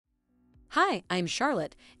Hi, I'm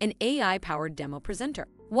Charlotte, an AI-powered demo presenter.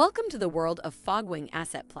 Welcome to the world of Fogwing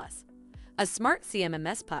Asset Plus, a smart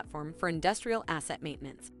CMMS platform for industrial asset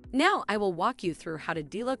maintenance. Now I will walk you through how to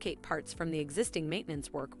delocate parts from the existing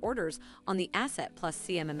maintenance work orders on the Asset Plus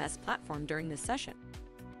CMMS platform during this session.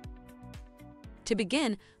 To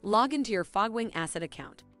begin, log into your Fogwing Asset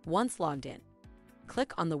account. Once logged in,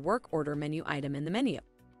 click on the Work Order menu item in the menu.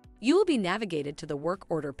 You will be navigated to the Work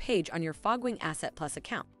Order page on your Fogwing Asset Plus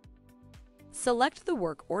account. Select the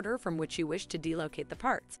work order from which you wish to delocate the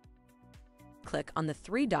parts. Click on the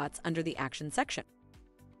three dots under the Action section.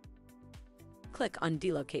 Click on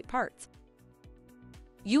Delocate Parts.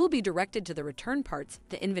 You will be directed to the Return Parts,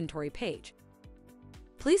 the Inventory page.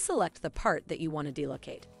 Please select the part that you want to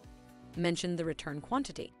delocate. Mention the return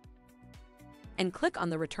quantity, and click on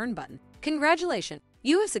the Return button. Congratulations!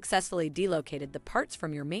 You have successfully delocated the parts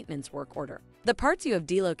from your maintenance work order. The parts you have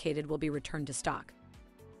delocated will be returned to stock.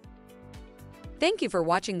 Thank you for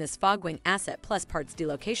watching this Fogwing Asset Plus parts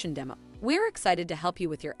delocation demo. We're excited to help you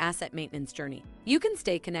with your asset maintenance journey. You can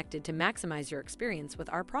stay connected to maximize your experience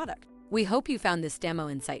with our product. We hope you found this demo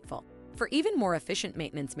insightful. For even more efficient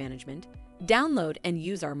maintenance management, download and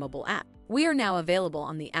use our mobile app. We are now available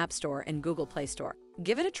on the App Store and Google Play Store.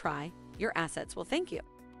 Give it a try. Your assets will thank you.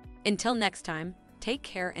 Until next time, take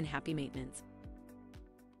care and happy maintenance.